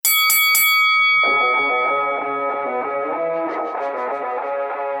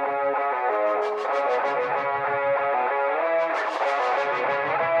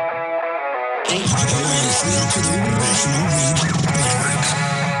Rational Rage Network.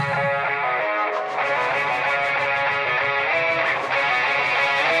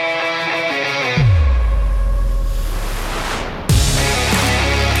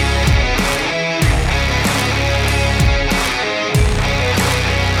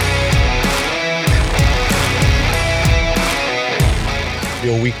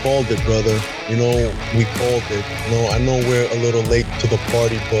 Yo, we called it, brother. You know, we called it. You know, I know we're a little late to the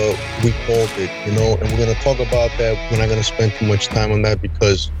party, but we called it, you know, and we're going to talk about that. We're not going to spend too much time on that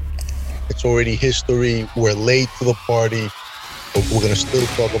because it's already history. We're late to the party, but we're going to still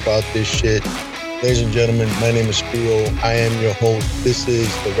talk about this shit. Ladies and gentlemen, my name is Spiro. I am your host. This is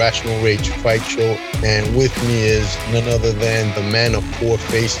the Rational Rage Fight Show, and with me is none other than the man of four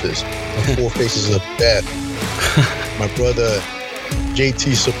faces, the four faces of death, my brother,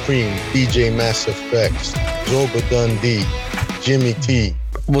 JT Supreme, DJ Mass Effects, Zorba Dundee, Jimmy T.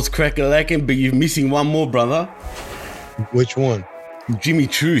 What's crack-a-lacking, but you're missing one more, brother. Which one? Jimmy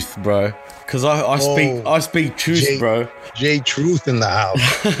Truth, bro. Because I speak truth, bro. J Truth in the house.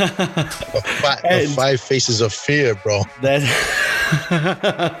 the five faces of fear, bro. But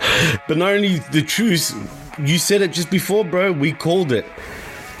not only the truth, you said it just before, bro. We called it.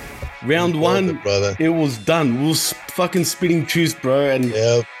 Round one, brother. It was done. We was fucking spitting truth, bro. And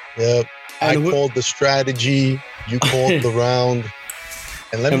Yep. I called the strategy. You called the round.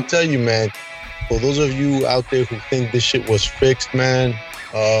 And let me tell you, man, for those of you out there who think this shit was fixed, man,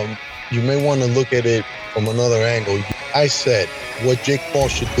 you may want to look at it from another angle. I said what Jake Paul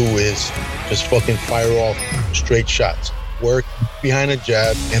should do is just fucking fire off straight shots. Work behind a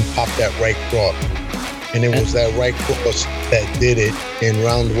jab and pop that right cross. And it was that right cross that did it in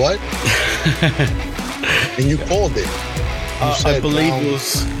round what? And you called it. I believe it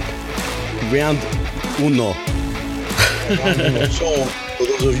was round uno. So, for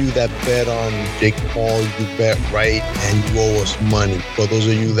those of you that bet on Jake Paul, you bet right and you owe us money. For those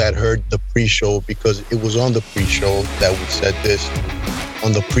of you that heard the pre-show, because it was on the pre-show that we said this,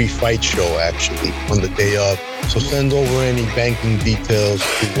 on the pre-fight show, actually, on the day of. So send over any banking details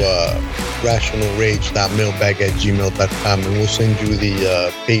to rationalrage.mailbag@gmail.com and we'll send you the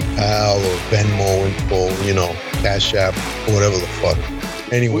PayPal or Venmo info, you know, Cash App, or whatever the fuck.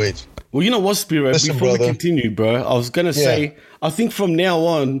 Anyways. Well, you know what, Spiro? Listen, before brother. we continue, bro, I was going to say, I think from now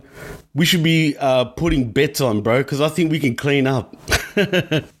on, we should be putting bets on, bro, because I think we can clean up.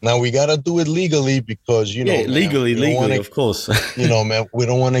 Now, we got to do it legally because, you know, yeah, legally, of course. You know, man, we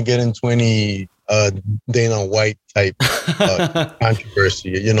don't want to get into any Dana White type controversy.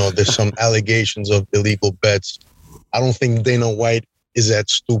 You know, there's some allegations of illegal bets. I don't think Dana White is that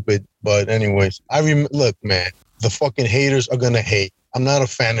stupid. But anyways, look, man, the fucking haters are going to hate. I'm not a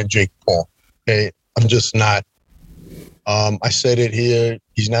fan of Jake Paul. Okay, I'm just not. I said it here.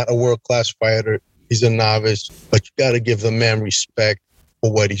 He's not a world-class fighter. He's a novice, but you got to give the man respect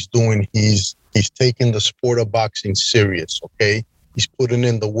for what he's doing. He's taking the sport of boxing serious. Okay, he's putting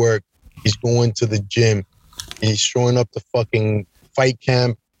in the work. He's going to the gym. He's showing up to fucking fight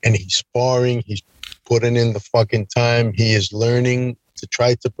camp and he's sparring. He's putting in the fucking time. He is learning to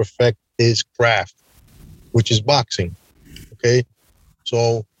try to perfect his craft, which is boxing. Okay.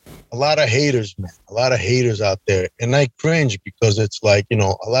 So a lot of haters, man, a lot of haters out there. And I cringe because it's like, you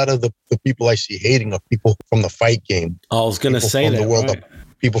know, a lot of the people I see hating are people from the fight game. I was going to say that, right?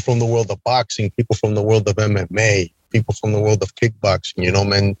 People from the world of boxing, people from the world of MMA, people from the world of kickboxing, you know,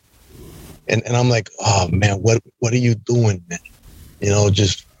 man. And I'm like, oh, man, what are you doing, man? You know,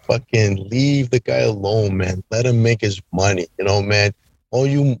 just fucking leave the guy alone, man. Let him make his money, you know, man. All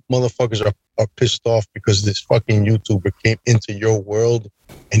you motherfuckers are pissed off because this fucking YouTuber came into your world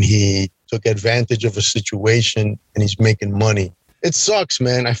and he took advantage of a situation and he's making money. It sucks,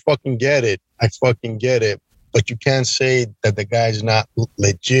 man. I fucking get it. But you can't say that the guy's not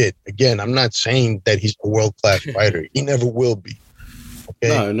legit. Again, I'm not saying that he's a world-class fighter. He never will be.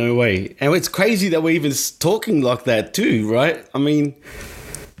 Okay? No way. And it's crazy that we're even talking like that too, right? I mean,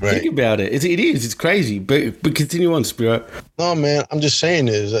 think about it. It is. It's crazy. But continue on, Spiro. No, man. I'm just saying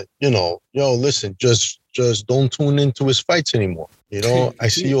is that, you know, yo, listen, just don't tune into his fights anymore. You know, I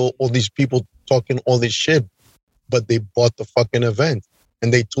see all these people talking all this shit, but they bought the fucking event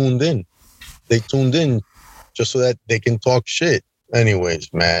and they tuned in. Just so that they can talk shit.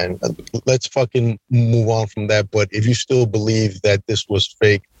 Anyways, man, let's fucking move on from that. But if you still believe that this was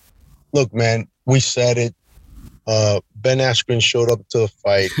fake, look, man, we said it. Ben Askren showed up to the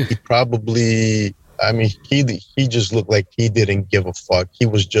fight. He probably, I mean, he just looked like he didn't give a fuck. He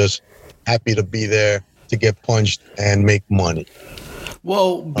was just happy to be there to get punched and make money.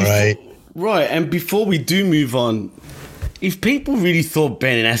 Well, right. And before we do move on, if people really thought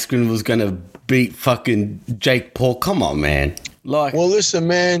Ben Askren was going to beat fucking Jake Paul. Come on, man. Like, well, listen,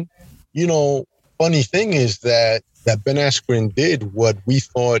 man. You know, funny thing is that Ben Askren did what we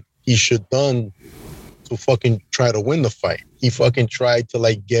thought he should done to fucking try to win the fight. He fucking tried to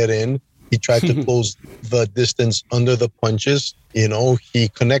like get in. He tried to close the distance under the punches. You know, he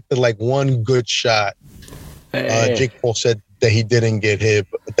connected like one good shot. Jake Paul said that he didn't get hit,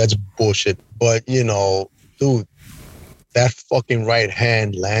 but that's bullshit. But, you know, dude, that fucking right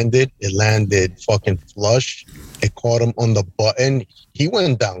hand landed. It landed fucking flush. It caught him on the button. He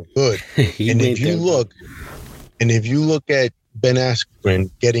went down good. And if you look at Ben Askren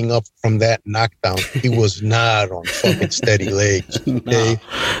getting up from that knockdown, he was not on fucking steady legs. Okay?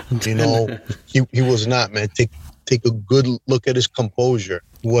 You know, he was not, man. Take a good look at his composure.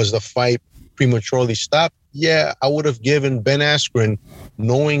 Was the fight prematurely stopped? Yeah, I would have given Ben Askren,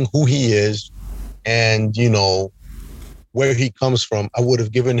 knowing who he is and, you know, where he comes from, I would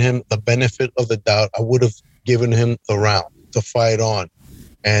have given him the benefit of the doubt. I would have given him the round to fight on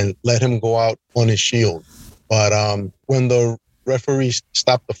and let him go out on his shield. But when the referee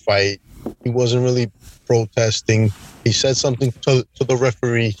stopped the fight, he wasn't really protesting. He said something to the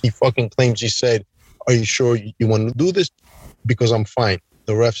referee. He fucking claims he said, "Are you sure you want to do this? Because I'm fine."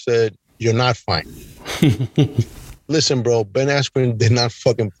 The ref said, "You're not fine." Listen, bro, Ben Askren did not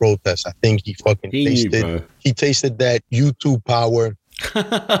fucking protest. I think he fucking tasted that YouTube power.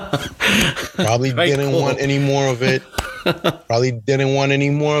 Probably didn't want any more of it.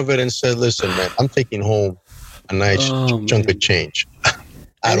 And said, "Listen, man, I'm taking home a nice chunk of change.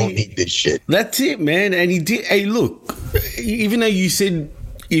 I don't need this shit." That's it, man. And he did. Hey, look, even though you said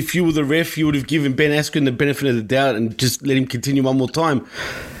if you were the ref, you would have given Ben Askren the benefit of the doubt and just let him continue one more time.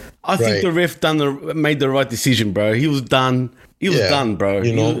 I think the ref made the right decision, bro. He was done. He was done, bro.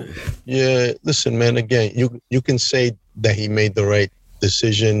 You know, listen, man. Again, you can say that he made the right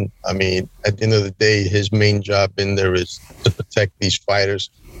decision. I mean, at the end of the day, his main job in there is to protect these fighters,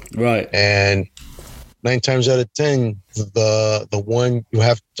 right? And 9 times out of 10, the one you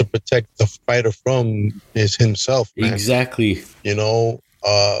have to protect the fighter from is himself, man. Exactly. You know.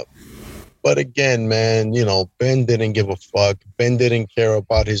 But again, man, you know, Ben didn't give a fuck. Ben didn't care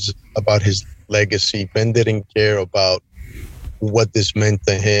about his legacy. Ben didn't care about what this meant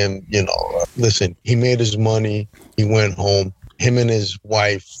to him. You know, listen, he made his money. He went home. Him and his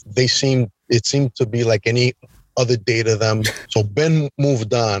wife, it seemed to be like any other day to them. So Ben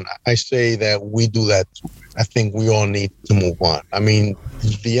moved on. I say that we do that too. I think we all need to move on. I mean,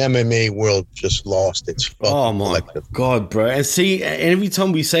 the MMA world just lost its fucking collective. God, bro. And see, every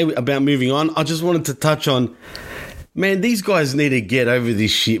time we say about moving on, I just wanted to touch on, man, these guys need to get over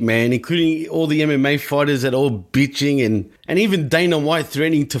this shit, man, including all the MMA fighters that are all bitching and even Dana White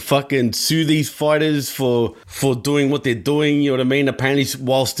threatening to fucking sue these fighters for doing what they're doing, you know what I mean? Apparently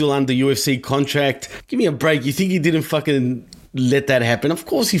while still under UFC contract. Give me a break. You think he didn't fucking let that happen? Of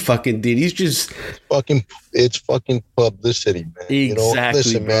course he fucking did. He's just... It's fucking publicity, man. Exactly, you know?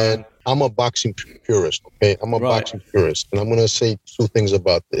 Listen, man, I'm a boxing purist, okay? I'm a boxing purist. And I'm going to say 2 things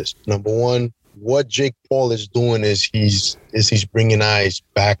about this. Number 1, what Jake Paul is doing is he's bringing eyes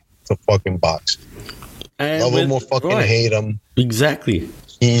back to fucking boxing. Love him or fucking hate him. Exactly.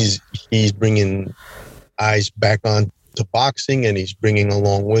 He's bringing eyes back on to boxing, and he's bringing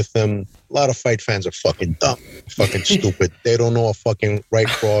along with him. A lot of fight fans are fucking dumb, fucking stupid. They don't know a fucking right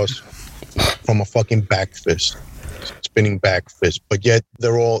cross from a fucking back fist, spinning back fist. But yet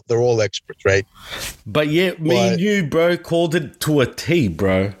they're all experts, right? But yet me and you, bro, called it to a T,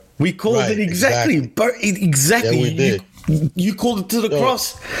 bro. We called it exactly, bro. Exactly. Yeah, we did. You called it to the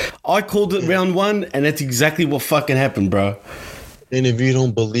cross. I called it round 1, and that's exactly what fucking happened, bro. And if you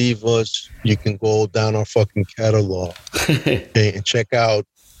don't believe us, you can go down our fucking catalog and check out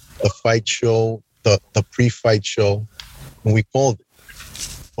the fight show, the pre-fight show, and we called it.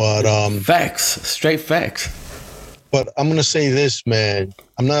 But facts, straight facts. But I'm gonna say this, man.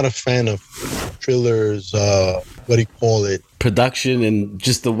 I'm not a fan of Triller's production and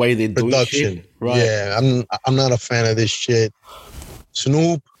just the way they're doing shit. Right. Yeah, I'm not a fan of this shit.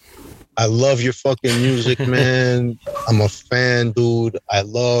 Snoop, I love your fucking music, man. I'm a fan, dude. I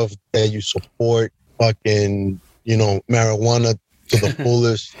love that you support fucking, you know, marijuana to the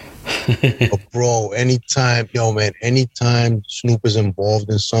fullest. But bro, anytime Snoop is involved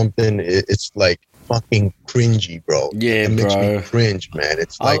in something, it's like fucking cringy, bro. Yeah, it makes me cringe, man.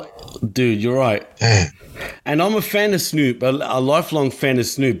 It's like, dude, you're right. Damn. And I'm a fan of Snoop, a lifelong fan of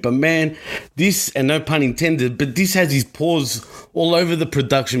Snoop. But man, this, and no pun intended, but this has his paws all over the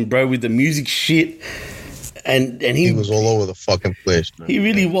production, bro, with the music shit. and He was all over the fucking place, man. he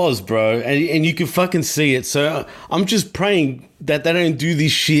really was, bro, and you can fucking see it. So I'm just praying that they don't do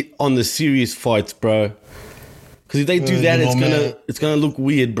this shit on the serious fights, bro. Because if they do that, it's gonna look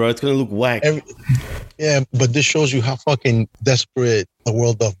weird, bro. It's gonna look whack. Yeah, but this shows you how fucking desperate the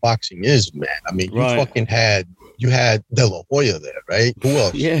world of boxing is, man. I mean, you had De La Hoya there, right? Who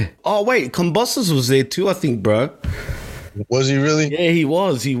else? Yeah. Oh wait, Combosas was there too, I think, bro. Was he really? Yeah, he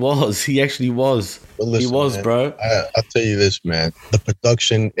was. He actually was. Listen, he was, man, bro. I'll tell you this, man. The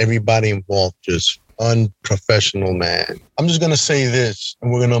production, everybody involved, just unprofessional, man. I'm just gonna say this,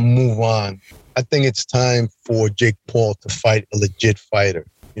 and we're gonna move on. I think it's time for Jake Paul to fight a legit fighter.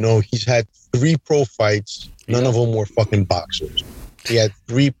 You know, he's had 3 pro fights. None of them were fucking boxers. He had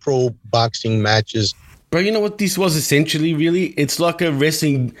 3 pro boxing matches. Bro, you know what this was essentially, really? It's like a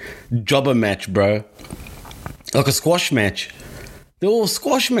wrestling jobber match, bro. Like a squash match. They're all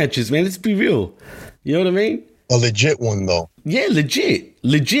squash matches, man. Let's be real. You know what I mean? A legit one, though. Yeah, legit.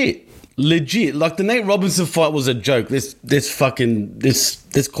 Like the Nate Robinson fight was a joke. Let's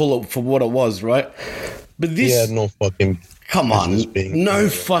call it for what it was, right? But this, he had no fucking. Come on, no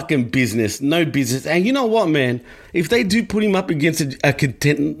fucking business, no business. And you know what, man? If they do put him up against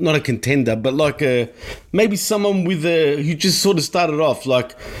not a contender, but like maybe someone who just sort of started off,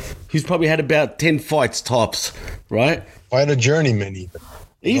 like who's probably had about 10 fights tops, right? Fight a journeyman,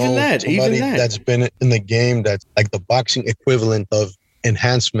 even somebody that's been in the game, that's like the boxing equivalent of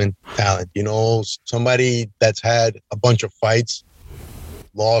enhancement talent. You know, somebody that's had a bunch of fights,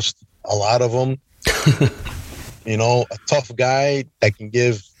 lost a lot of them. You know, a tough guy that can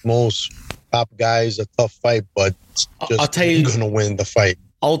give most top guys a tough fight, but just gonna win the fight.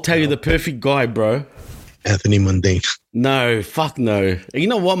 I'll tell you the perfect guy, bro. Anthony Mundine. No, fuck no. You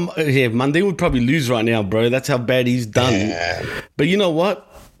know what? Yeah, Mundine would probably lose right now, bro. That's how bad he's done. Yeah. But you know what?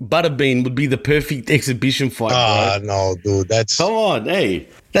 Butterbean would be the perfect exhibition fight, bro. No, dude. Come on, hey.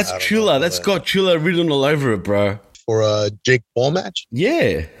 That's Chula. That's got Chula written all over it, bro. For a Jake Paul match?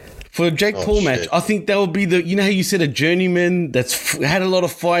 Yeah. For a Jake Paul match, I think that would be you know how you said a journeyman that's had a lot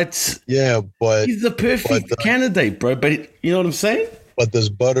of fights? Yeah, but... He's the perfect candidate, bro. But you know what I'm saying? But does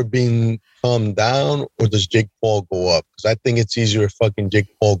Butterbean come down or does Jake Paul go up? Because I think it's easier if fucking Jake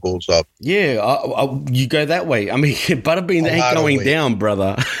Paul goes up. Yeah, you go that way. I mean, Butterbean ain't going down,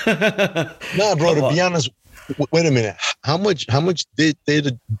 brother. Nah, bro, to be honest, wait a minute. How much did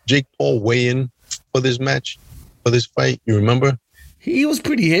Jake Paul weigh in for this match, for this fight? You remember? He was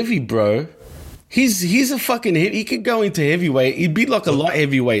pretty heavy, bro. He's a fucking heavy. He could go into heavyweight. He'd be like a light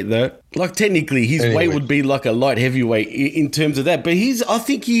heavyweight, though. Like technically, his weight would be like a light heavyweight in terms of that. But I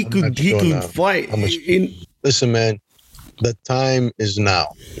think he could fight. Listen, man, the time is now.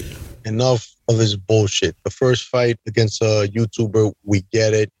 Enough of this bullshit. The first fight against a YouTuber, we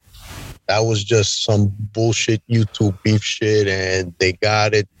get it. That was just some bullshit YouTube beef shit, and they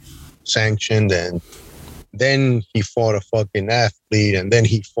got it sanctioned, and then he fought a fucking athlete, and then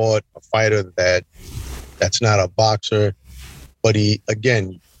he fought a fighter that's not a boxer. But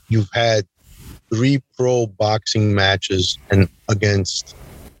you've had 3 pro boxing matches and against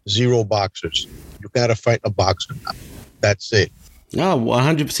 0 boxers. You gotta fight a boxer now. That's it. No,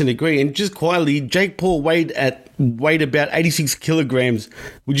 100% agree. And just quietly, Jake Paul weighed about 86 kilograms,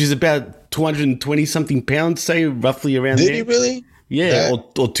 which is about 220 something pounds, say roughly around there. Did he really? Yeah, or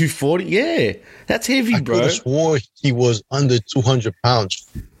 240. Yeah, that's heavy, bro. I could have swore he was under 200 pounds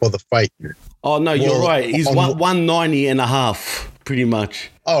for the fight. Oh, no, you're right. He's 190 and a half, pretty much.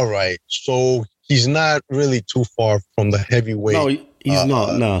 All right. So he's not really too far from the heavyweight he's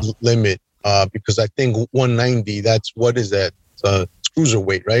not, no. limit because I think 190, what is that? It's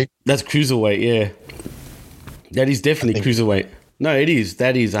cruiserweight, right? That's cruiserweight, yeah. That is definitely cruiserweight. No, it is.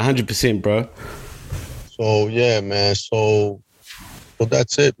 That is 100%, bro. So, yeah, man. So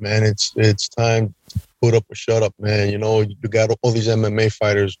that's it, man. It's time to put up or shut up, man. You know, you got all these MMA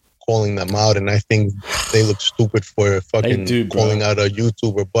fighters calling them out, and I think they look stupid for fucking calling out a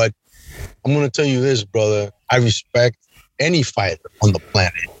YouTuber. But I'm going to tell you this, brother. I respect any fighter on the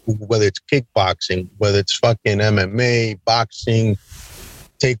planet, whether it's kickboxing, whether it's fucking MMA, boxing,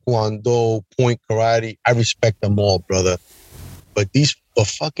 taekwondo, point karate. I respect them all, brother. But a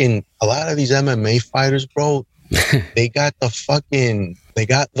lot of these MMA fighters, bro, they got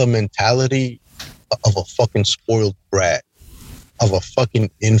the mentality of a fucking spoiled brat, of a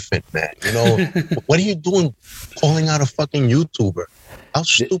fucking infant, man. You know, what are you doing calling out a fucking YouTuber? How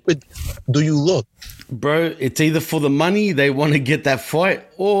stupid do you look? Bro, it's either for the money, they want to get that fight,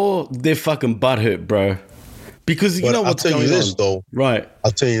 or they're fucking butthurt, bro. Because you know what's going on.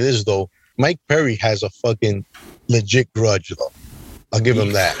 I'll tell you this, though. Mike Perry has a fucking legit grudge, though. I'll give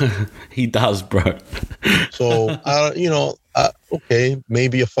him that. He does, bro. So, okay,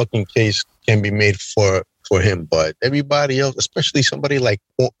 maybe a fucking case can be made for him, but everybody else, especially somebody like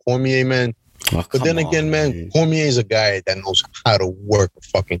Cormier, man. Oh, But then again, man, Cormier is a guy that knows how to work a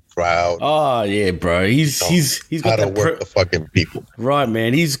fucking crowd. Oh yeah, bro. He's got how that to work the fucking people. Right,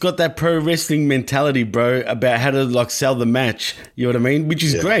 man. He's got that pro wrestling mentality, bro, about how to like sell the match. You know what I mean? Which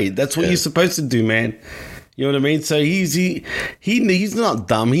is great. That's what you're supposed to do, man. You know what I mean? So he's not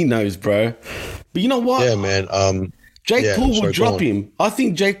dumb. He knows, bro. But you know what? Yeah, man. Jake Paul will drop him. I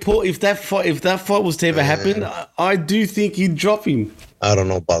think Jake Paul, if that fight was to ever happen, I do think he'd drop him. I don't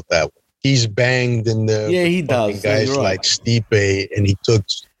know about that one. He's banged in there. Yeah, he does. Guys like Stipe, and he took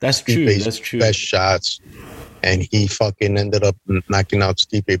Stipe's best shots, and he fucking ended up knocking out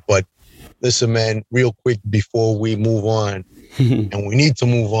Stipe. But listen, man, real quick before we move on, and we need to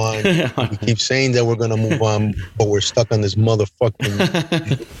move on. We keep saying that we're gonna move on, but we're stuck on this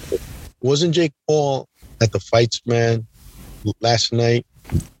motherfucking. Wasn't Jake Paul at the fights, man, last night?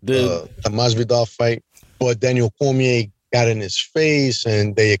 The Masvidal fight, but Daniel Cormier got in his face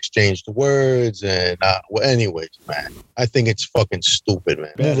and they exchanged words. And well, anyways, man, I think it's fucking stupid,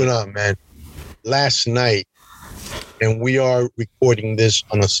 man. Moving on, man. Last night, and we are recording this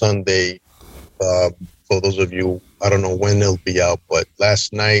on a Sunday. For those of you, I don't know when it'll be out, but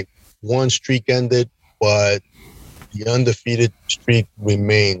last night, one streak ended, but the undefeated streak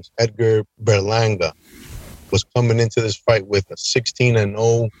remains. Edgar Berlanga was coming into this fight with a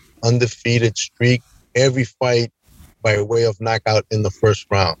 16-0 undefeated streak. Every fight by way of knockout in the first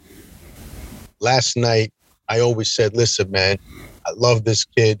round. Last night, I always said, listen, man, I love this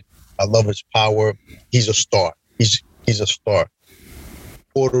kid. I love his power. He's a star. He's a star.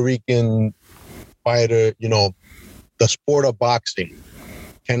 Puerto Rican fighter, the sport of boxing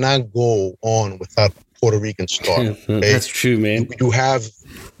cannot go on without a Puerto Rican star. Okay? That's true, man. You have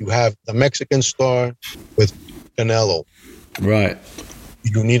the Mexican star with Canelo. Right.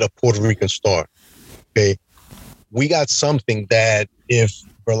 You need a Puerto Rican star. Okay. We got something that if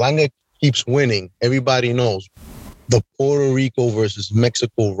Berlanga keeps winning, everybody knows the Puerto Rico versus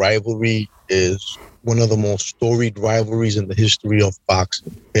Mexico rivalry is one of the most storied rivalries in the history of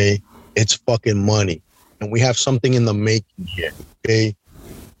boxing. Okay. It's fucking money. And we have something in the making here. Okay.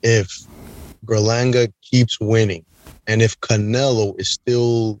 If Berlanga keeps winning and if Canelo is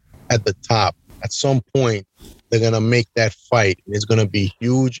still at the top, at some point, they're going to make that fight. And it's going to be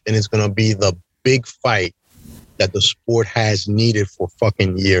huge and it's going to be the big fight that the sport has needed for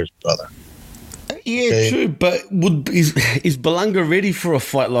fucking years, brother. Yeah, okay? True. But is Berlanga ready for a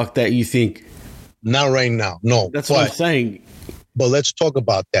fight like that, you think? Not right now. No. That's what I'm saying. But let's talk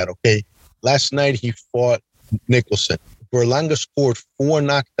about that, okay? Last night he fought Nicholson. Berlanga scored 4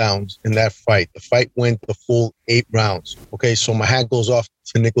 knockdowns in that fight. The fight went the full 8 rounds. Okay, so my hat goes off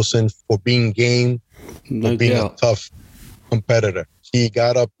to Nicholson for being game, for being a tough competitor. He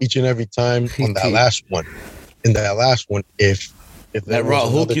got up each and every time on that last one. In that last one, if there that right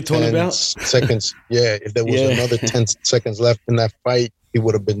hook you're talking about, seconds, if there was another 10 seconds left in that fight, he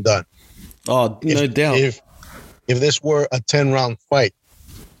would have been done. Oh, no doubt. If this were a 10-round fight,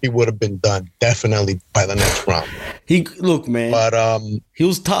 he would have been done definitely by the next round. Look, man. But he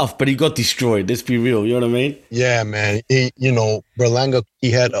was tough, but he got destroyed. Let's be real. You know what I mean? Yeah, man. Berlanga,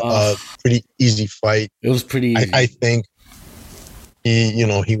 he had a pretty easy fight. It was pretty easy. I think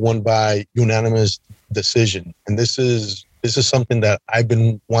he won by unanimous decision, and this is something that I've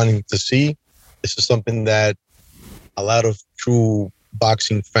been wanting to see. This is something that a lot of true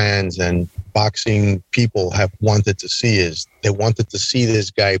boxing fans and boxing people have wanted to see. Is they wanted to see this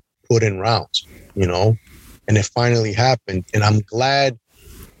guy put in rounds, and it finally happened. And I'm glad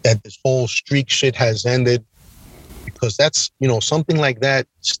that this whole streak shit has ended, because that's, something like that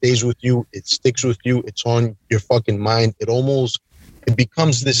stays with you. It sticks with you. It's on your fucking mind. It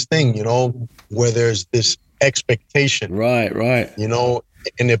becomes this thing, where there's this expectation. Right.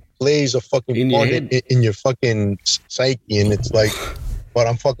 And it plays a fucking part in your fucking psyche. And it's like, but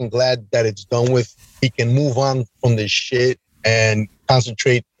I'm fucking glad that it's done with. He can move on from this shit and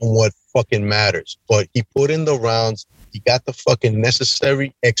concentrate on what fucking matters. But he put in the rounds. He got the fucking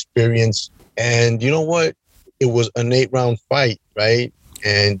necessary experience. And you know what? It was an 8-round fight, right?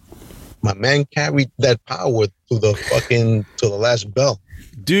 And my man carried that power to the last bell.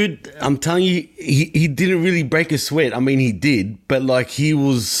 Dude, I'm telling you, he didn't really break a sweat. I mean, he did, but like he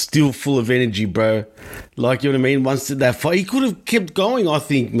was still full of energy, bro. Like, you know what I mean? Once that fight, he could have kept going, I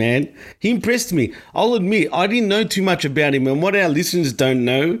think, man. He impressed me. I'll admit, I didn't know too much about him. And what our listeners don't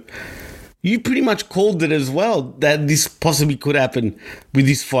know, you pretty much called it as well that this possibly could happen with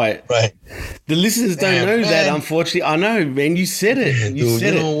this fight. Right. The listeners don't know that, unfortunately. I know, man. You said it.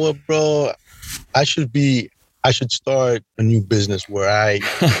 You know what, bro? I should start a new business where I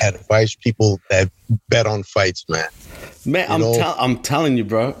advise people that bet on fights, man. Man, I'm telling you,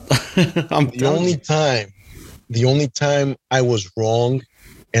 bro. The only time I was wrong,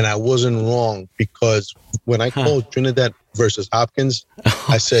 and I wasn't wrong, because when I called Trinidad versus Hopkins,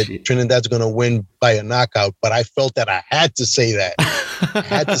 I said Trinidad's going to win by a knockout, but I felt that I had to say that. I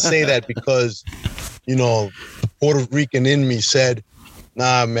had to say that because, the Puerto Rican in me said,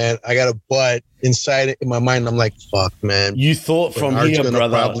 nah, man, I got a butt. Inside it, in my mind, I'm like, fuck, man. You thought from here,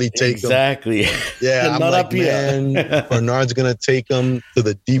 brother. Probably take exactly. Him. Yeah, I'm not like, up here. Man, Bernard's going to take him to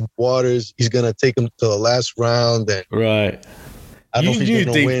the deep waters. He's going to take him to the last round. And right. I don't know if he's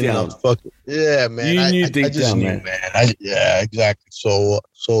going to win. Yeah, man. You knew deep down, man. Yeah, exactly. So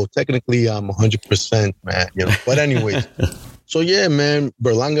technically, I'm 100%, man. But anyways, so yeah, man,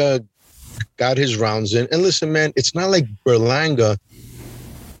 Berlanga got his rounds in. And listen, man, it's not like Berlanga.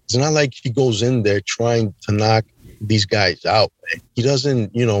 It's not like he goes in there trying to knock these guys out. Man. He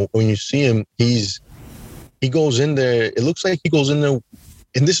doesn't, when you see him, he goes in there. It looks like he goes in there,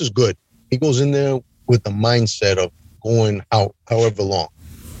 and this is good. He goes in there with the mindset of going out however long.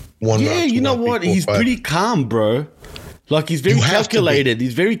 One round, you know round, what? 3, 4, He's 5. pretty calm, bro. Like he's very calculated.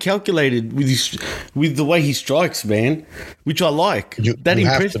 He's very calculated with the way he strikes, man, which I like. That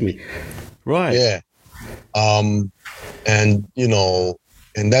impressed me. Right. Yeah.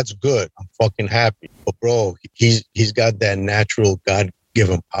 And that's good. I'm fucking happy. But bro, he's got that natural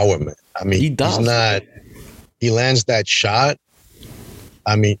God-given power, man. I mean, he does. He lands that shot.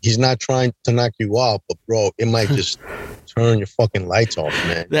 I mean, he's not trying to knock you off, but bro, it might just turn your fucking lights off,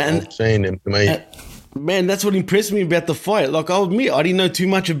 man. You know what I'm saying? It might. Man, that's what impressed me about the fight. Like, I'll admit, I didn't know too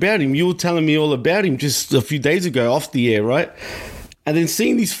much about him. You were telling me all about him just a few days ago off the air, right? And then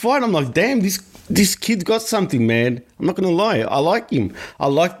seeing this fight, I'm like, damn, this kid's got something, man. I'm not going to lie. I like him. I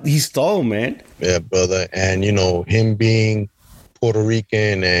like his style, man. Yeah, brother. And, him being Puerto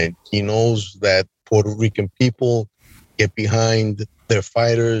Rican, and he knows that Puerto Rican people get behind their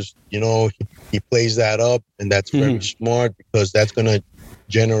fighters. He plays that up, and that's very smart, because that's going to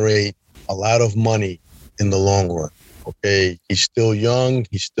generate a lot of money in the long run. Okay, he's still young,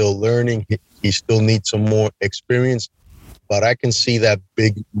 he's still learning, he still needs some more experience, but I can see that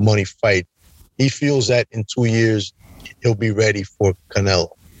big money fight. He feels that in 2 years he'll be ready for Canelo.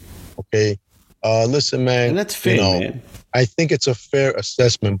 Okay, listen, man, and that's fair, man. I think it's a fair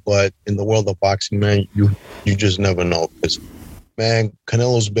assessment, but in the world of boxing, man, you just never know, because man,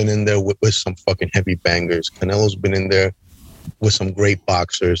 Canelo's been in there with some fucking heavy bangers. Canelo's been in there with some great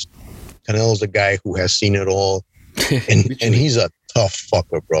boxers. Canelo's a guy who has seen it all, and he's a tough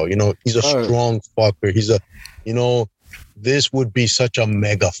fucker, bro. He's a strong fucker. He's this would be such a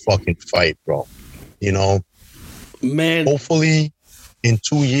mega fucking fight, bro. Man. Hopefully, in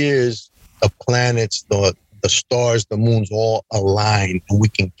 2 years, the planets, the stars, the moons all align, and we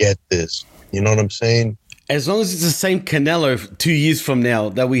can get this. You know what I'm saying? As long as it's the same Canelo 2 years from now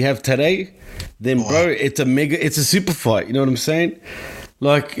that we have today, then bro, it's a super fight. You know what I'm saying?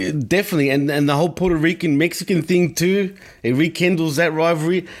 Like, definitely. And the whole Puerto Rican Mexican thing too, it rekindles that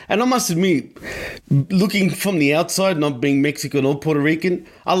rivalry. And I must admit, looking from the outside, not being Mexican or Puerto Rican,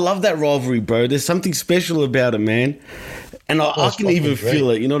 I love that rivalry, bro. There's something special about it, man. And I can even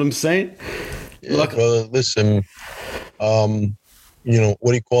feel it. You know what I'm saying? Yeah, like, brother, listen, what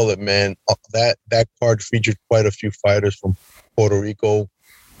do you call it, man? That card featured quite a few fighters from Puerto Rico.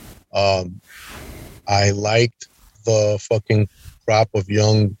 I liked the fucking crop of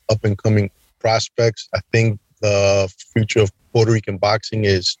young up-and-coming prospects. I think the future of Puerto Rican boxing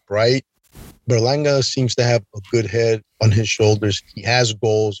is bright. Berlanga seems to have a good head on his shoulders. He has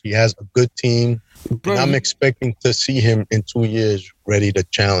goals. He has a good team. And I'm expecting to see him in 2 years ready to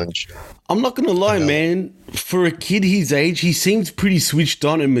challenge. I'm not going to lie, man. For a kid his age, he seems pretty switched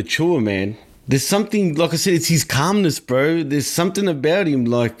on and mature, man. There's something, like I said, it's his calmness, bro. There's something about him,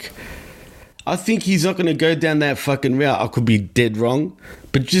 like... I think he's not going to go down that fucking route. I could be dead wrong,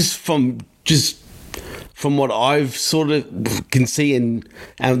 but just from what I've sort of can see and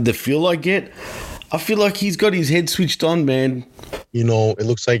the feel I get, I feel like he's got his head switched on, man. It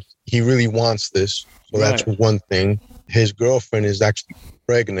looks like he really wants this. So that's one thing. His girlfriend is actually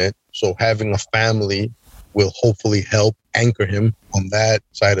pregnant, so having a family will hopefully help anchor him on that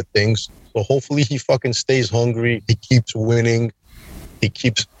side of things. So hopefully he fucking stays hungry. He keeps winning. He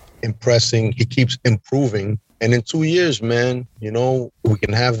keeps impressing. He keeps improving. And in 2 years, man, we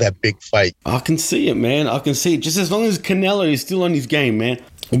can have that big fight. I can see it, man. I can see it. Just as long as Canelo is still on his game, man.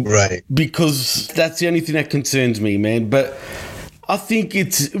 Right. because that's the only thing that concerns me, man. But I think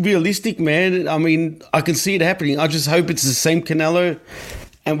it's realistic, man. I mean, I can see it happening. I just hope it's the same Canelo,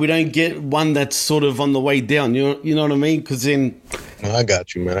 and we don't get one that's sort of on the way down. You know what I mean? Because then No, I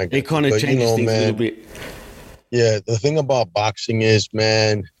got you, man. I got it kind of But, changes things a little man, bit. Yeah, the thing about boxing is,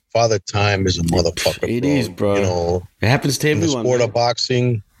 man, Father Time is a motherfucker. It is, bro. You know, It happens to in the everyone. sport man. of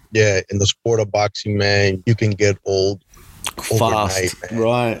boxing, in the sport of boxing, man, you can get old overnight, Fast, man.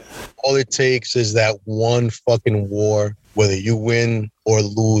 right? All it takes is that one fucking war, whether you win or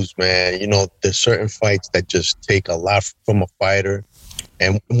lose, man. You know, there's certain fights that just take a lot from a fighter,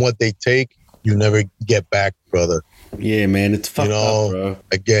 and what they take, you never get back, brother. Yeah, man, it's fucked up, bro.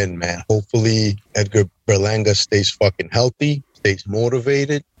 Again, man, hopefully Edgar Berlanga stays fucking healthy, stays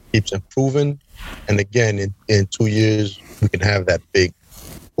motivated, keeps improving. And again, in 2 years, we can have that big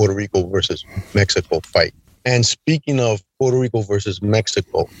Puerto Rico versus Mexico fight. And speaking of Puerto Rico versus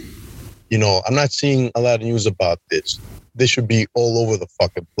Mexico, you know, I'm not seeing a lot of news about this. This should be all over the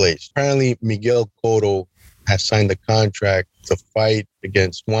fucking place. Apparently, Miguel Cotto has signed a contract to fight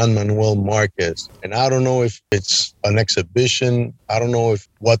against Juan Manuel Marquez. And I don't know if it's an exhibition. I don't know if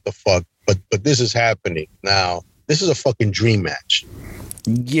what the fuck, but this is happening now. This is a fucking dream match.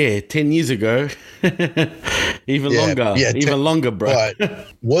 Yeah, 10 years ago. Even longer. Even longer, bro. But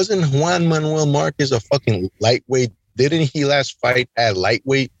wasn't Juan Manuel Marquez a fucking lightweight? Didn't he last fight at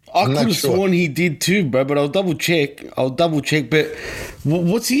lightweight? I could have sworn he did too, bro, but I'll double check. But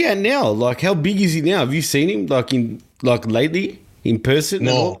what's he at now? Like, how big is he now? Have you seen him lately in person?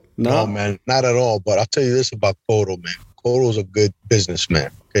 No, man, not at all. But I'll tell you this about Cotto, man. Cotto's a good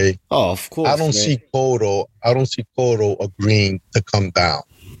businessman. Okay. Oh, of course. I don't see Cotto agreeing to come down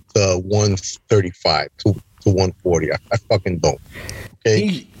to 135 to 140. I fucking don't.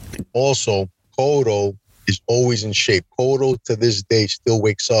 Okay. Also, Cotto is always in shape. Cotto to this day still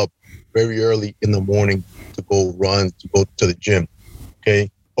wakes up very early in the morning to go run, to go to the gym. Okay.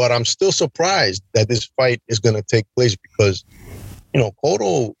 But I'm still surprised that this fight is going to take place because, you know,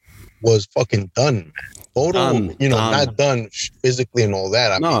 Cotto was fucking done, man. Cotto, not done physically and all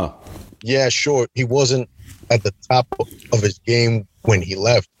that. I mean, yeah, sure. He wasn't at the top of his game when he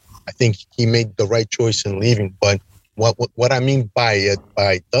left. I think he made the right choice in leaving. But what I mean by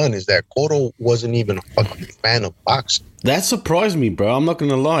done is that Cotto wasn't even a fucking fan of boxing. That surprised me, bro. I'm not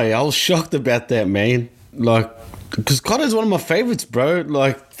going to lie. I was shocked about that, man. Like, because Cotto's one of my favorites, bro.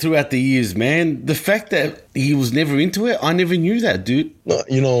 Like, throughout the years, man. The fact that he was never into it, I never knew that, dude. No,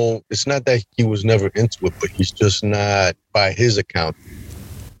 you know, it's not that he was never into it, but he's just not, by his account,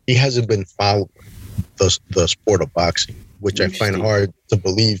 he hasn't been following the sport of boxing, which I find hard to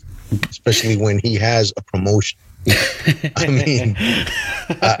believe, especially when he has a promotion. I mean,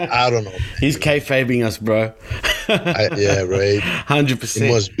 I don't know. Man. He's kayfabing us, bro. Yeah, right. 100%.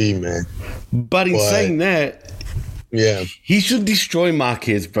 It must be, man. But in saying that, yeah, he should destroy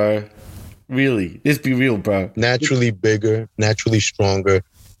Marquez, bro. Really, let's be real, bro. Naturally bigger, naturally stronger,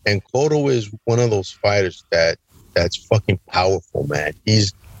 and Cotto is one of those fighters that's fucking powerful, man.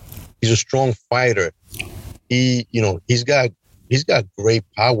 He's a strong fighter. He's got great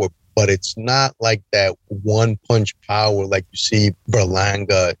power. But it's not like that one punch power like you see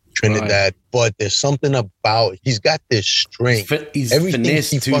Berlanga, Trinidad. Right. But there's something about he's got this strength. He's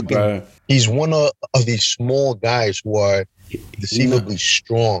finesse too, bro. He's one of these small guys who are deceivably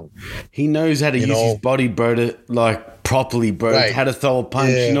strong. He knows how to use his body, bro, to like properly, bro. Right. How to throw a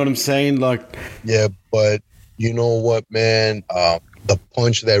punch. Yeah. You know what I'm saying? Like, yeah, but you know what, man? The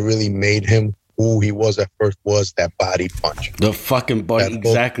punch that really made him who he was at first was that body punch. The fucking body,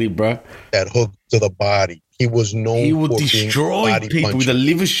 exactly, bro. That hook to the body. He was known He would destroy people with the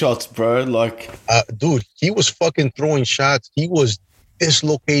liver shots, bro. Like, dude, he was fucking throwing shots. He was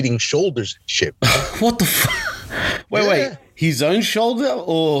dislocating shoulders and shit. What the fuck? Wait. His own shoulder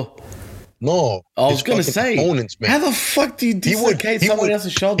or? No. I was going to say, opponents, man. How the fuck do you dislocate someone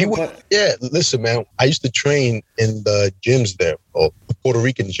else's shoulder? Yeah, listen, man. I used to train in the gyms there, the Puerto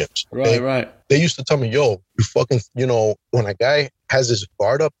Rican gyms. Okay? Right. They used to tell me, yo, you fucking, when a guy has his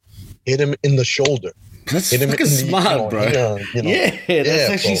guard up, hit him in the shoulder. That's fucking smart, bro. Yeah, that's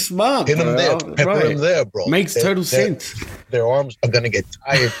actually smart, Hit him there. Pepper him there, bro. Makes total sense. Their arms are going to get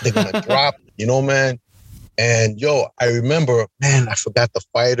tired. They're going to drop, man. And I remember, man, I forgot the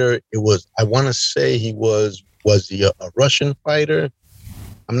fighter. It was, I want to say was he a Russian fighter?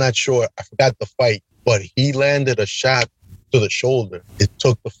 I'm not sure. I forgot the fight, but he landed a shot to the shoulder. It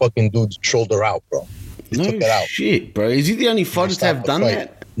took the fucking dude's shoulder out, bro. It took it out. Shit, bro. Is he the only fighter to have done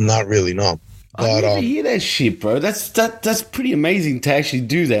that? Not really, no. I never hear that shit, bro. That's pretty amazing to actually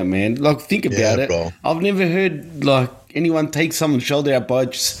do that, man. Like, think about it. Bro. I've never heard, like, anyone take someone's shoulder out by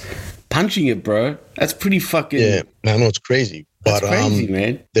just punching it, bro. That's pretty fucking... Yeah, I know it's crazy. That's But crazy,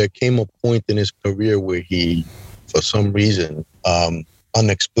 man. there came a point in his career where he, for some reason,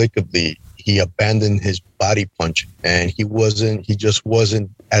 inexplicably, he abandoned his body punch, and he just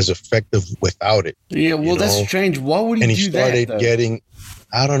wasn't as effective without it. Yeah, well, that's strange. Why would he and do he started that, getting,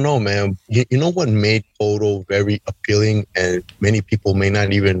 I don't know, man. You know what made Cotto very appealing, and many people may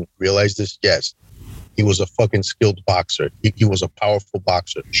not even realize this? Yes, he was a fucking skilled boxer. He was a powerful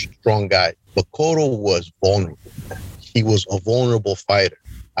boxer, strong guy. But Cotto was vulnerable. He was a vulnerable fighter.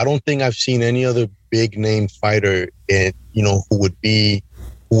 I don't think I've seen any other big name fighter who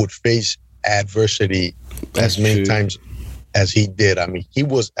would face adversity as many times as he did. I mean, he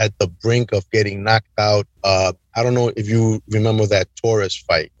was at the brink of getting knocked out. I don't know if you remember that Torres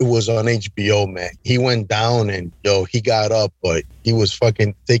fight. It was on HBO, man. He went down and he got up, but he was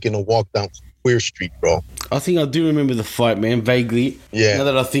fucking taking a walk down Queer Street, bro. I think I do remember the fight, man, vaguely. Yeah. Now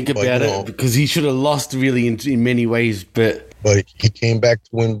that I think about it, because he should have lost really in many ways, but he came back to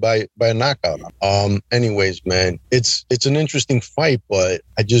win by a knockout. Anyways, man, it's an interesting fight, but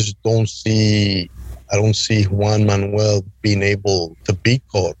I just don't see Juan Manuel being able to beat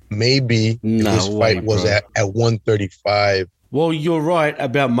Cotto. Maybe this fight was at 135. Well, you're right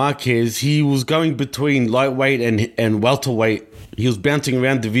about Marquez. He was going between lightweight and welterweight. He was bouncing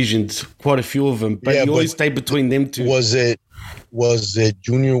around divisions, quite a few of them, but he always stayed between them two. Was it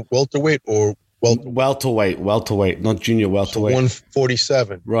junior welterweight or welterweight, not junior welterweight? So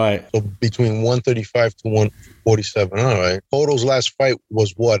 147. Right. So between 135 to 147. All right. Cotto's last fight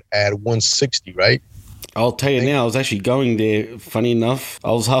was what, at 160, right? I'll tell you now, I was actually going there, funny enough.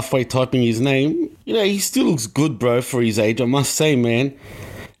 I was halfway typing his name. He still looks good, bro, for his age, I must say, man.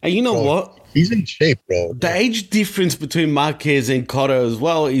 And you know what? He's in shape, bro. The age difference between Marquez and Cotto as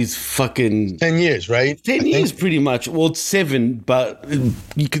well is fucking... 10 years, right? 10 years, pretty much. Well, it's 7, but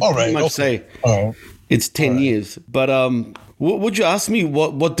you could pretty much say it's 10 years. But would you ask me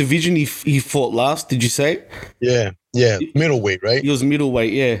what division he fought last, did you say? Yeah, middleweight, right? He was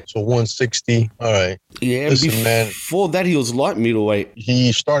middleweight, yeah. So 160, all right. Yeah, listen, man. Before that, he was light middleweight.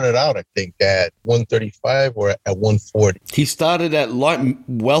 He started out, I think, at 135 or at 140. He started at light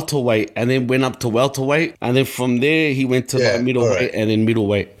welterweight and then went up to welterweight. And then from there, he went to light middleweight and then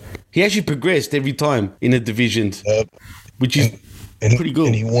middleweight. He actually progressed every time in the divisions, which is pretty good.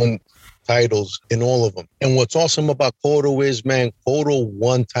 And he won titles in all of them. And what's awesome about Cotto is, man, Cotto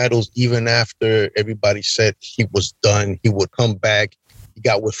won titles even after everybody said he was done. He would come back. He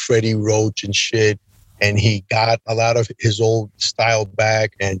got with Freddie Roach and shit. And he got a lot of his old style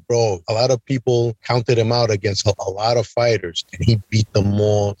back. And, bro, a lot of people counted him out against a lot of fighters. And he beat them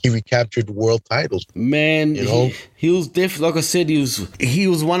all. He recaptured world titles. Man, he was definitely, like I said, he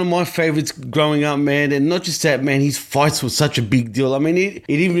was one of my favorites growing up, man. And not just that, man, his fights were such a big deal. I mean, it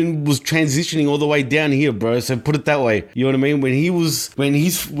even was transitioning all the way down here, bro. So put it that way. You know what I mean? When he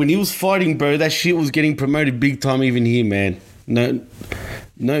was fighting, bro, that shit was getting promoted big time even here, man.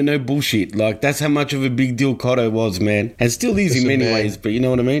 No bullshit. Like, that's how much of a big deal Cotto was, man. And still is in many ways, but you know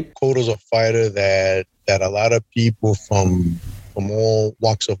what I mean? Cotto's a fighter that a lot of people from all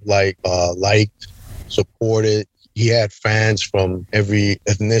walks of life liked, supported. He had fans from every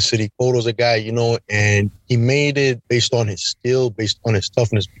ethnicity. Cotto's a guy, and he made it based on his skill, based on his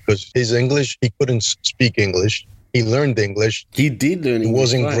toughness, because his English, he couldn't speak English. He learned English. He did learn English. It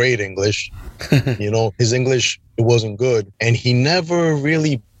wasn't great English. His English, it wasn't good. And he never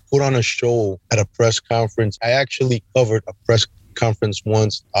really put on a show at a press conference. I actually covered a press conference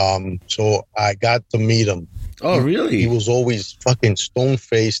once. So I got to meet him. Oh, really? He was always fucking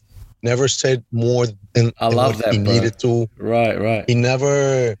stone-faced. Never said more than what he needed to. Right. He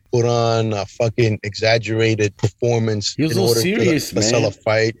never put on a fucking exaggerated performance in order to sell a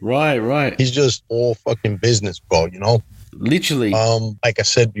fight. Right. He's just all fucking business, bro, Literally. Like I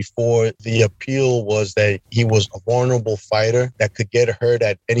said before, the appeal was that he was a vulnerable fighter that could get hurt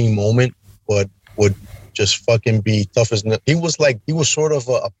at any moment, but would just fucking be tough as nails. He was sort of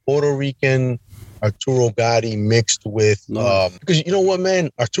a Puerto Rican Arturo Gatti mixed with because you know what, man,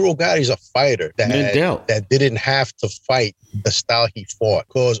 Arturo Gatti's a fighter that didn't have to fight the style he fought,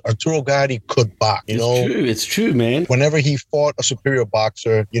 because Arturo Gatti could box. It's true, man. Whenever he fought a superior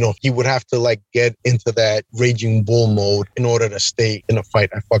boxer, he would have to get into that raging bull mode in order to stay in a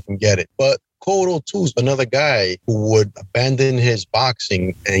fight. I fucking get it, but Cotto too is another guy who would abandon his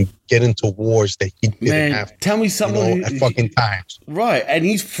boxing and get into wars that he didn't have. Tell me someone at fucking times. Right, and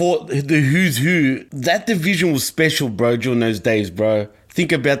he's fought the who's who. That division was special, bro, during those days, bro.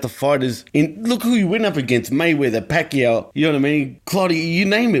 think about the fighters. Look who he went up against: Mayweather, Pacquiao. You know what I mean? Claudio, you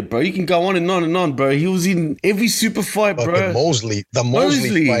name it, bro. You can go on and on and on, bro. He was in every super fight, bro. Fucking Mosley, the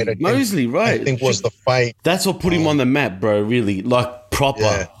Mosley fight against, Mosley, right? I think was the fight. That's what put him on the map, bro. Really, like proper.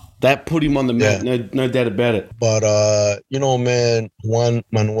 Yeah. That put him on the map, no doubt about it. But you know, man, Juan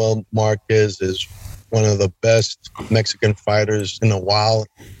Manuel Marquez is one of the best Mexican fighters in a long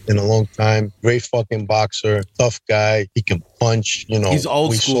time. Great fucking boxer, tough guy. He can punch, you know. He's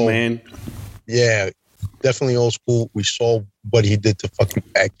old school, man. Yeah, definitely old school. We saw what he did to fucking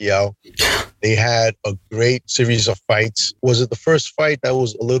Pacquiao. They had a great series of fights. Was it the first fight that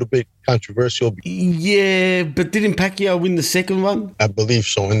was a little bit controversial? Yeah, but didn't Pacquiao win the second one? I believe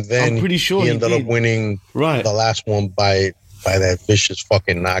so. And then I'm pretty sure he ended up winning the last one by that vicious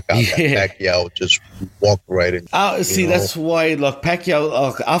fucking knockout that Pacquiao just walked right in. See, that's why, like,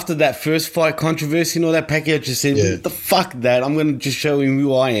 Pacquiao, after that first fight controversy and all that, Pacquiao just said, what the fuck that? I'm going to just show him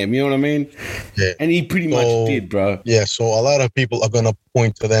who I am. You know what I mean? Yeah. And he pretty much did, bro. Yeah, so a lot of people are going to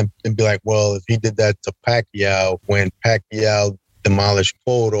point to them and be like, well, if he did that to Pacquiao when Pacquiao demolished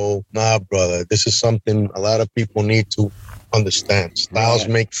Cotto, nah, brother, this is something a lot of people need to understand. Styles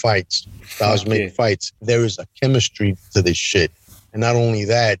make fights. Styles make fights. There is a chemistry to this shit. And not only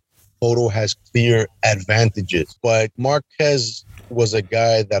that, Cotto has clear advantages. But Marquez was a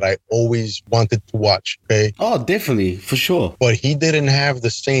guy that I always wanted to watch, okay? Oh, definitely, for sure. But he didn't have the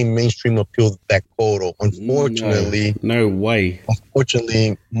same mainstream appeal that Cotto. Unfortunately. No way.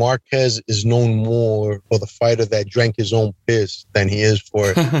 Unfortunately, Marquez is known more for the fighter that drank his own piss than he is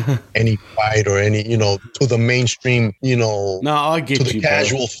for any fight or any, you know, to the mainstream, you know. No, I get to the you,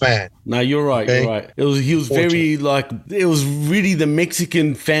 casual fan. No, you're right, you're right. He was very, like, it was really the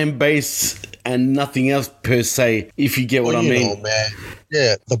Mexican fan base and nothing else per se, if you get what I mean. Know, man.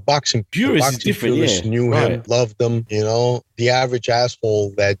 Yeah, the boxing purists is different. Purists knew him, loved him. You know, the average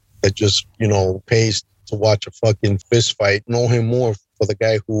asshole that just, you know, pays to watch a fucking fist fight know him more for the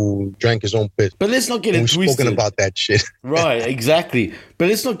guy who drank his own piss. But let's not get it twisted. We've spoken about that shit. Right, exactly. But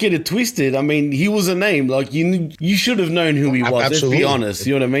let's not get it twisted. I mean, he was a name. Like, you should have known who he was. Absolutely. Let's be honest.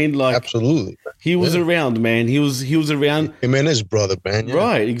 You know what I mean? Like, absolutely. He was around, man. He was around. Him and his brother, man. Yeah.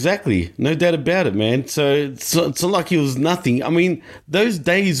 Right, exactly. No doubt about it, man. So it's not like he was nothing. I mean, those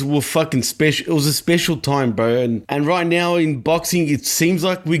days were fucking special. It was a special time, bro. And right now in boxing, it seems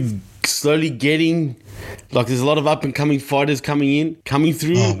like we're slowly getting... Like, there's a lot of up-and-coming fighters coming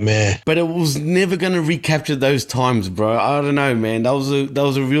through. Oh, man. But it was never going to recapture those times, bro. I don't know, man. That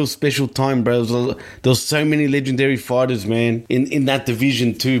was a real special time, bro. There was so many legendary fighters, man, in that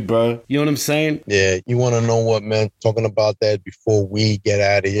division too, bro. You know what I'm saying? Yeah, you want to know what, man? Talking about that before we get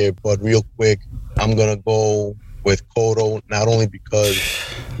out of here, but real quick, I'm going to go with Cotto, not only because...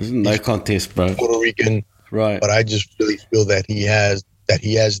 No contest, bro. Puerto Rican. Right. But I just really feel that he has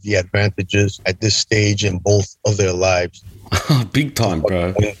the advantages at this stage in both of their lives. Big time,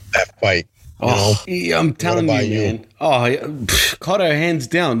 bro. Win that fight. Yeah, I'm telling you, man. Cotto, hands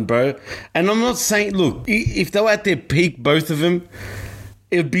down, bro. And I'm not saying, look, if they were at their peak, both of them,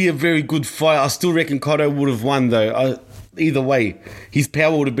 it'd be a very good fight. I still reckon Cotto would have won, though. Either way, his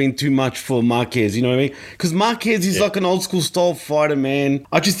power would have been too much for Marquez, you know what I mean? Because Marquez is like an old school style fighter, man.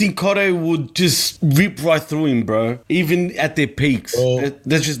 I just think Cotto would just rip right through him, bro. Even at their peaks.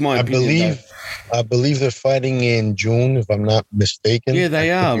 That's just my opinion. I believe they're fighting in June, if I'm not mistaken. Yeah,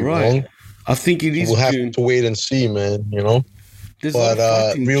 they are, right. Wrong. I think it is. We'll have to wait and see, man, you know?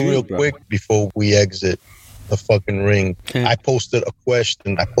 But real quick, before we exit the fucking ring, I posted a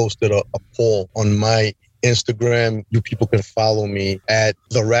question. I posted a poll on my Instagram. You people can follow me at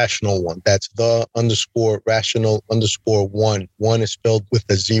The Rational One. That's _rational_1. One is spelled with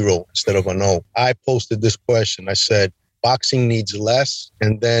a 0 instead of an O. I posted this question. I said, boxing needs less.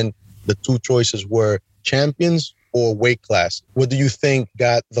 And then the two choices were champions or weight class. What do you think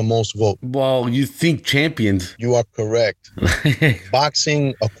got the most vote? Well, you think champions. You are correct.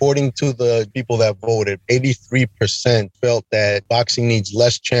 Boxing, according to the people that voted, 83% felt that boxing needs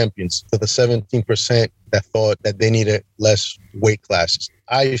less champions to the 17% that thought that they needed less weight classes.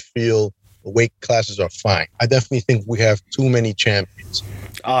 I feel the weight classes are fine. I definitely think we have too many champions.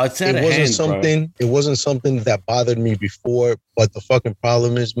 It wasn't something that bothered me before, but the fucking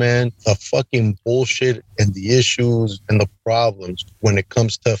problem is, man, the fucking bullshit and the issues and the problems when it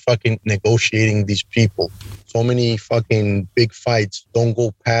comes to fucking negotiating these people. So many fucking big fights don't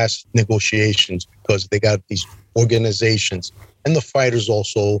go past negotiations because they got these organizations, and the fighters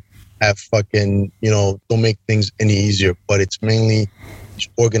also have fucking, you know, don't make things any easier, but it's mainly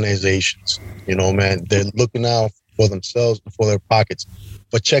organizations, you know, man. They're looking out for themselves and for their pockets.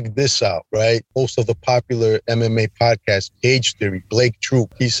 But check this out, right? Host of the popular MMA podcast, Cage Theory, Blake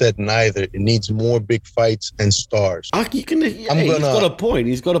Troop, he said neither. It needs more big fights and stars. He's got a point.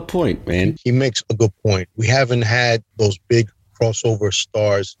 He's got a point, man. He makes a good point. We haven't had those big crossover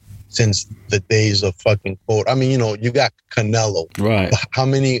stars since the days of fucking Code. I mean, you got Canelo. Right. How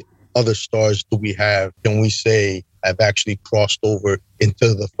many other stars do we have, can we say, have actually crossed over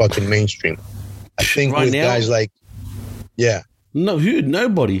into the fucking mainstream? I think right with now, guys like, yeah. No,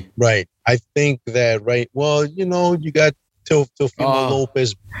 nobody. Right. I think that, right, well, you got Teofimo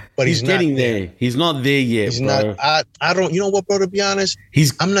Lopez, but he's getting not there. He's not there yet, he's bro. not. I don't. You know what, bro? To be honest,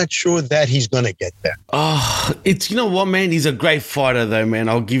 I'm not sure that he's gonna get there. You know what, man? He's a great fighter, though, man.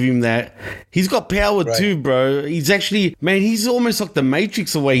 I'll give him that. He's got power too, bro. He's actually, man. He's almost like the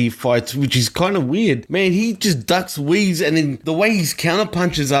Matrix the way he fights, which is kind of weird, man. He just ducks, weaves, and then the way his counter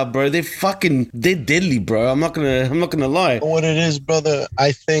punches are, bro. They're deadly, bro. I'm not gonna lie. You know what it is, brother?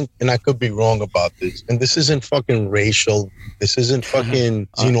 I think, and I could be wrong about this, and this isn't fucking racial. This isn't fucking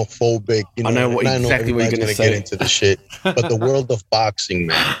xenophobic. I know exactly what you're going to say. Get into the shit. But the world of boxing,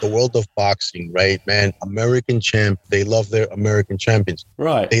 man. The world of boxing, right, man? American champ. They love their American champions.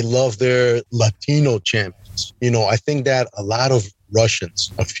 Right. They love their Latino champions. I think that a lot of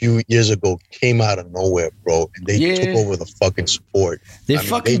Russians a few years ago came out of nowhere, bro, and they took over the fucking sport. They're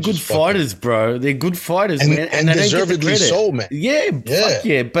good fighters, bro. They're good fighters, man, and they deservedly so, man. Yeah,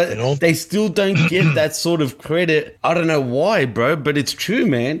 but they still don't get that sort of credit. I don't know why, bro, but it's true,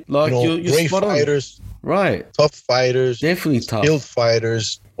 man. Like you're great spot fighters, on. Right? Tough fighters, definitely tough, skilled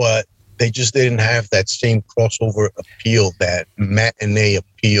fighters, but they just didn't have that same crossover appeal, that matinee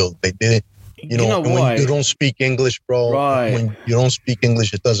appeal. They didn't. When you don't speak English, bro, when you don't speak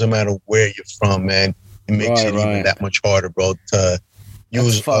English, it doesn't matter where you're from, man. It makes it even that much harder, bro, to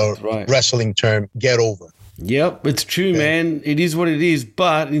use a wrestling term, get over. Yep, it's true, man. It is what it is.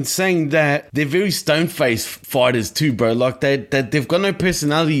 But in saying that, they're very stone-faced fighters too, bro. Like they've got no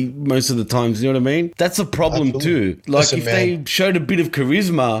personality most of the times. You know what I mean? That's a problem too. Like if they showed a bit of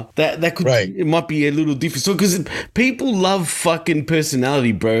charisma, that could it might be a little different. So because people love fucking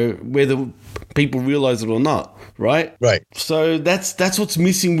personality, bro, whether people realize it or not. Right? Right. So that's what's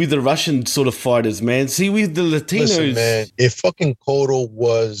missing with the Russian sort of fighters, man. See, with the Latinos... Listen, man, if fucking Cotto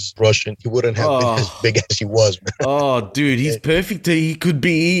was Russian, he wouldn't have been as big as he was, man. Oh, dude, he's perfect. He could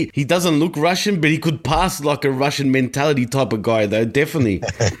be... He doesn't look Russian, but he could pass like a Russian mentality type of guy, though. Definitely.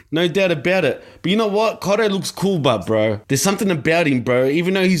 No doubt about it. But you know what? Cotto looks cool, bro. There's something about him, bro.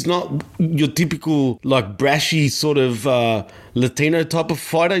 Even though he's not your typical, like, brashy sort of... Latino type of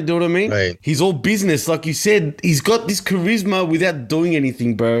fighter, you know what I mean? Right. He's all business, like you said. He's got this charisma without doing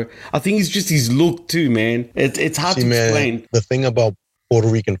anything, bro. I think it's just his look too, man. It's hard to explain. The thing about Puerto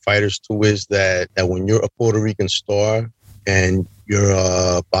Rican fighters too is that when you're a Puerto Rican star and you're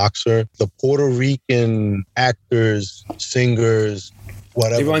a boxer, the Puerto Rican actors, singers,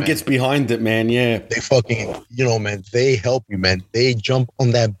 whatever, everyone gets behind it, man. Yeah, they fucking, man, they help you, man. They jump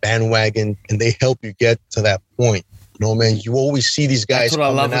on that bandwagon and they help you get to that point. Man, you always see these guys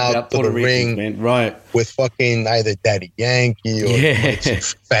coming out to the ring, man. Right, with fucking either Daddy Yankee or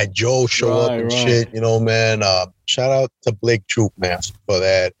Fat Joe show up and shit. Man. Shout out to Blake Troop, man, for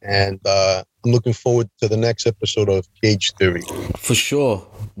that. And I'm looking forward to the next episode of Cage Theory. For sure.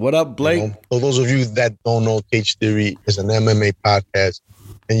 What up, Blake? For those of you that don't know, Cage Theory is an MMA podcast,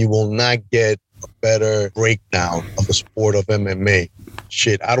 and you will not get a better breakdown of the sport of MMA.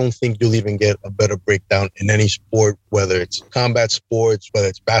 Shit, I don't think you'll even get a better breakdown in any sport, whether it's combat sports, whether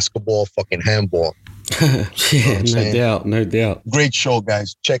it's basketball, fucking handball. No doubt. Great show,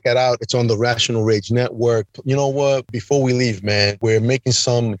 guys. Check it out. It's on the Rational Rage Network. You know what? Before we leave, man, we're making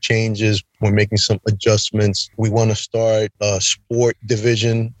some changes. We're making some adjustments. We want to start a sport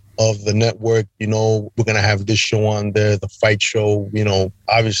division of the network. We're going to have this show on there, the fight show.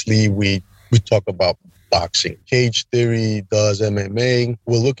 Obviously we talk about boxing. Cage Theory does MMA.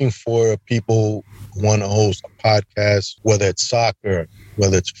 We're looking for people who want to host a podcast, whether it's soccer,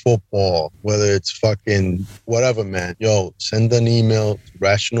 whether it's football, whether it's fucking whatever, man. Yo, send an email to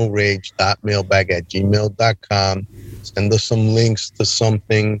rationalrage.mailbag@gmail.com. Send us some links to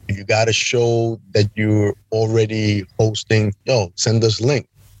something. If you got a show that you're already hosting, send us links.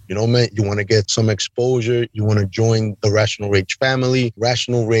 Man, you want to get some exposure, you want to join the Rational Rage family,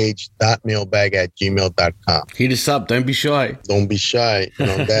 rationalrage.mailbag@gmail.com. Hit us up. Don't be shy. Don't be shy.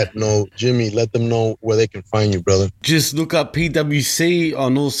 And on that note, Jimmy, let them know where they can find you, brother. Just look up PWC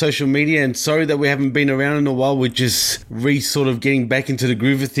on all social media. And sorry that we haven't been around in a while. We're just sort of getting back into the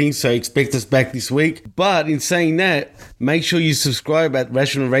groove of things. So expect us back this week. But in saying that, make sure you subscribe at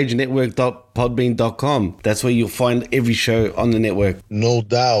rationalragenetwork.com. rashonalrage.podbean.com. That's where you'll find every show on the network. No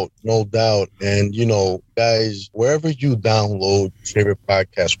doubt, no doubt. And, you know, guys, wherever you download your favorite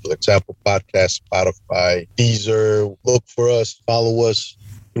podcast, whether it's Apple Podcasts, Spotify, Deezer, look for us, follow us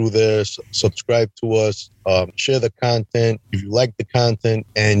through there, subscribe to us, share the content. If you like the content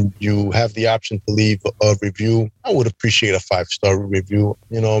and you have the option to leave a review, I would appreciate a 5-star review.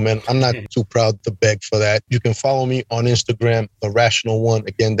 You know, man, I'm not too proud to beg for that. You can follow me on Instagram, The Rational One.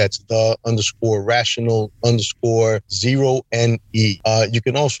 Again, that's the_rational_0NE. You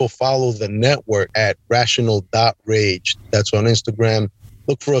can also follow the network at rational.rage. That's on Instagram.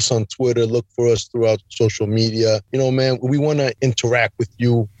 Look for us on Twitter. Look for us throughout social media. You know, man, we want to interact with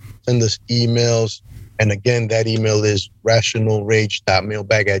you. Send us emails. And again, that email is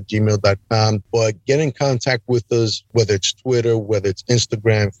rationalrage.mailbag@gmail.com. But get in contact with us, whether it's Twitter, whether it's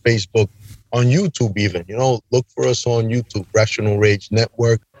Instagram, Facebook, on YouTube even. You know, look for us on YouTube, Rational Rage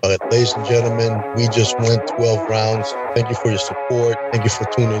Network. Ladies and gentlemen, we just went 12 rounds. Thank you for your support. Thank you for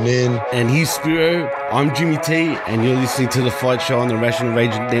tuning in. And he's Spiro. I'm Jimmy T, and you're listening to The Fight Show on the Rational Rage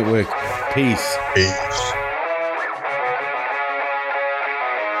Network. Peace. Peace.